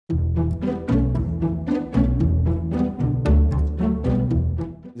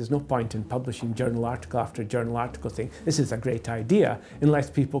There's no point in publishing journal article after journal article saying this is a great idea unless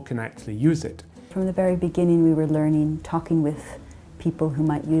people can actually use it. From the very beginning we were learning, talking with people who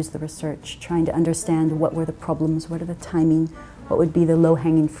might use the research, trying to understand what were the problems, what are the timing, what would be the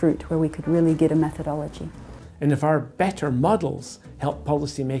low-hanging fruit where we could really get a methodology. And if our better models help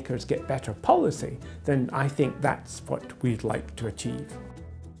policymakers get better policy, then I think that's what we'd like to achieve.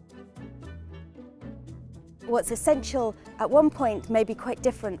 What's essential at one point may be quite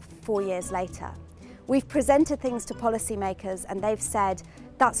different 4 years later. We've presented things to policymakers and they've said,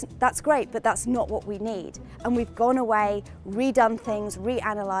 that's great, but that's not what we need. And we've gone away, redone things,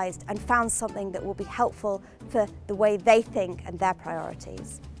 reanalyzed, and found something that will be helpful for the way they think and their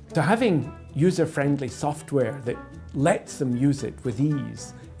priorities. So having user-friendly software that lets them use it with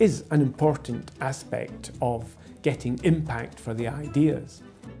ease is an important aspect of getting impact for the ideas.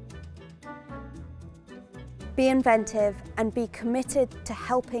 Be inventive and be committed to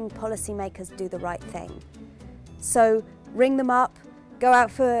helping policymakers do the right thing. So ring them up, go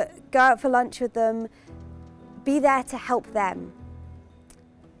out for lunch with them, be there to help them.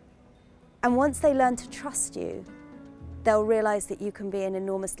 And once they learn to trust you, they'll realise that you can be an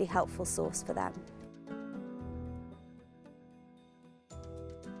enormously helpful source for them.